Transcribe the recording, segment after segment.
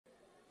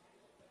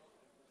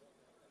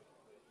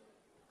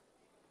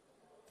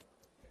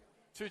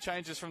Two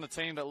changes from the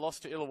team that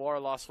lost to Illawarra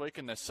last week,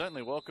 and they're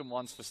certainly welcome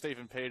ones for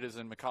Stephen Peters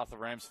and Macarthur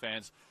Rams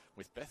fans,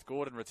 with Beth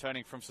Gordon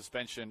returning from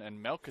suspension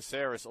and Mel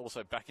Caceres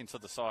also back into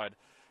the side.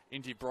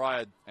 Indy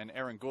Bryard and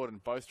Erin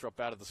Gordon both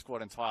drop out of the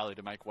squad entirely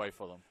to make way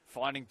for them.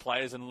 Finding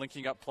players and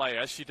linking up play,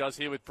 as she does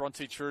here with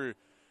Bronte True,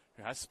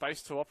 who has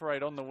space to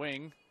operate on the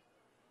wing.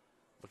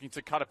 Looking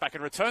to cut it back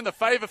and return the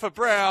favour for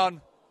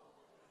Brown.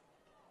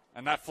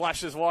 And that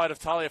flashes wide of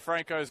Talia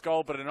Franco's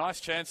goal, but a nice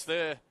chance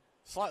there.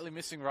 Slightly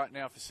missing right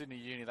now for Sydney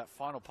Uni, that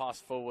final pass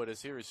forward,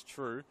 as here is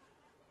True.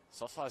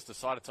 Sosai's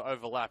decided to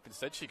overlap.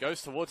 Instead, she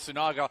goes towards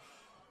Sunaga.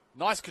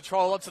 Nice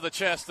control onto the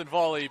chest and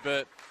volley,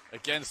 but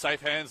again,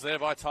 safe hands there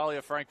by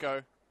Talia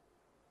Franco.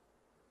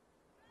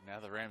 Now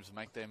the Rams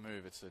make their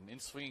move. It's an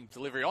in-swinging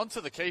delivery onto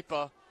the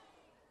keeper,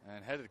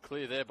 and headed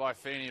clear there by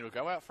Feeney. It'll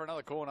go out for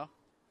another corner.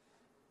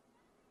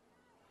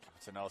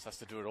 Captain has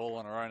to do it all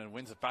on her own and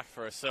wins it back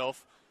for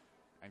herself,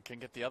 and can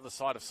get the other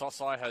side of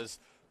Sosai. Has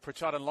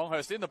Pritchard and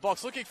Longhurst in the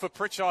box, looking for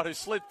Pritchard, who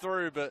slid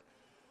through, but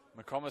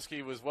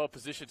McComiskey was well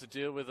positioned to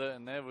deal with it,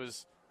 and there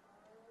was...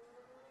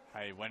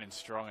 Hey, went in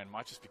strong and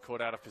might just be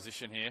caught out of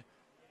position here.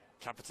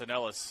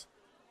 Capitanellis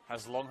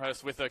has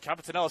Longhurst with her.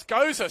 Capitanellis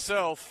goes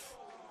herself.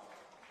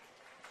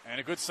 And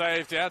a good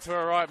save down to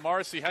her right.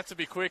 Morrissey had to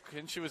be quick,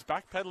 and she was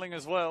backpedaling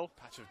as well.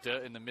 Patch of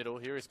dirt in the middle.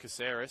 Here is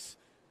Caceres.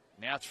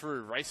 Now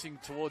True racing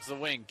towards the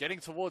wing,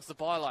 getting towards the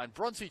byline.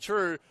 Bronte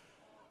True,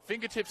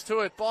 fingertips to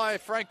it by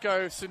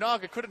Franco.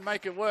 Sunaga couldn't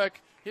make it work.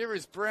 Here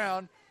is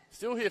Brown,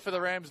 still here for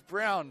the Rams.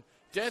 Brown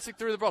dancing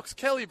through the box.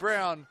 Kelly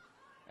Brown,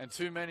 and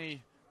too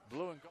many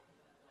blue and gold.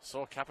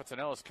 Saw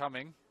Capitanellis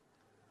coming.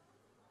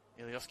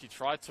 Ilioski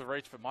tried to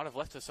reach, but might have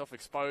left herself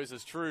exposed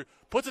as True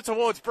puts it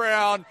towards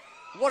Brown.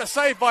 What a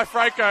save by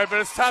Franco,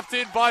 but it's tapped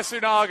in by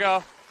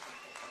Sunaga.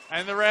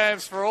 And the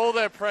Rams, for all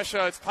their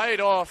pressure, it's paid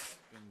off.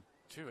 Been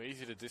too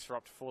easy to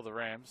disrupt for the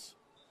Rams.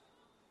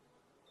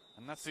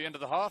 And that's the end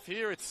of the half.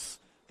 Here it's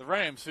the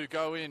Rams who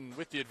go in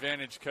with the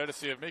advantage,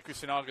 courtesy of Miku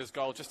Sunaga's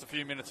goal just a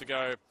few minutes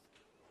ago.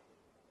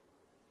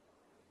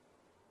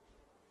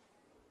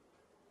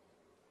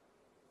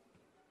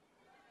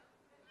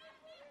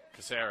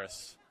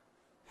 Caceres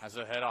has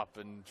her head up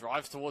and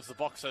drives towards the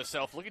box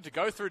herself, looking to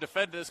go through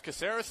defenders.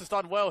 Caceres has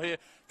done well here,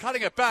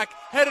 cutting it back,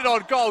 headed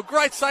on goal.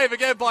 Great save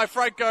again by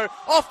Franco,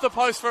 off the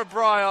post for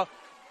Breyer.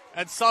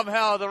 And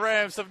somehow the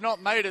Rams have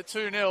not made it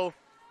 2-0.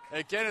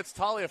 Again, it's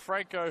Talia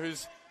Franco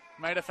who's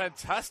made a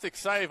fantastic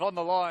save on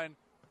the line.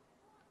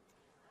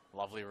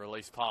 Lovely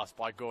release pass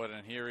by Gordon,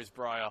 and here is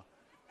Breyer.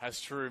 Has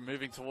True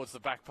moving towards the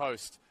back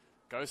post.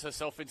 Goes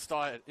herself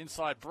inside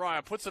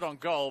Breyer, puts it on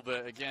goal,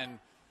 but again,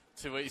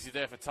 too easy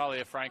there for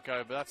Talia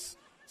Franco, but that's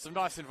some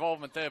nice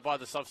involvement there by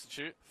the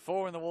substitute.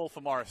 4 in the wall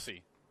for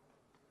Morrissey.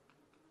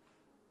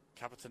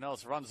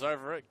 Capitanellis runs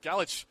over it.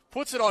 Galich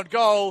puts it on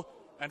goal,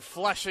 and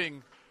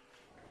flashing.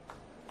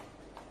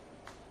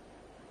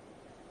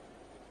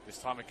 This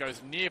time it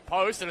goes near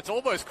post, and it's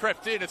almost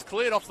crept in. It's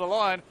cleared off the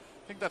line.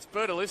 I think that's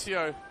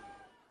Bertolicio.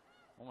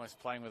 Almost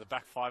playing with a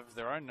back five of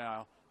their own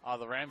now are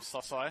the Rams,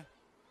 Sosai.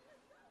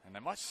 And they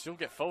might still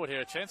get forward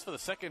here. A chance for the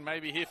second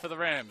maybe here for the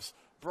Rams.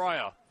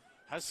 Breyer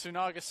has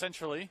Sunaga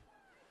centrally.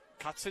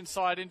 Cuts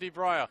inside Indy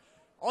Breyer.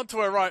 Onto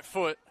her right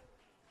foot.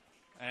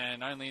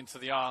 And only into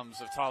the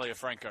arms of Talia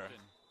Franco.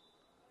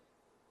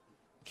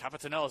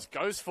 Capitanellis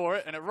goes for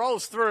it, and it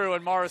rolls through,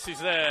 and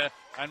Morrissey's there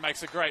and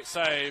makes a great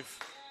save.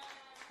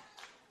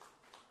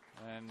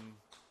 And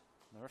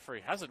the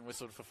referee hasn't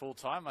whistled for full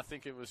time. I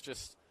think it was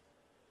just,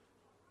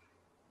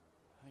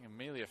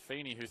 Amelia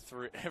Feeney who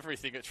threw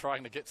everything at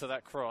trying to get to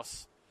that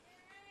cross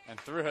and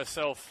threw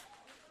herself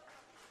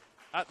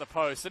at the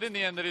post. And in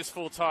the end, it is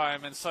full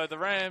time. And so the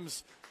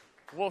Rams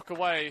walk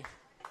away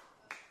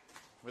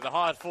with a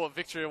hard-fought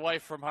victory away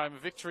from home, a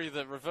victory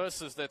that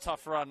reverses their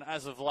tough run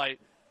as of late,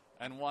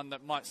 and one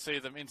that might see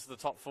them into the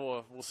top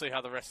 4. We'll see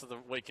how the rest of the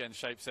weekend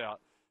shapes out.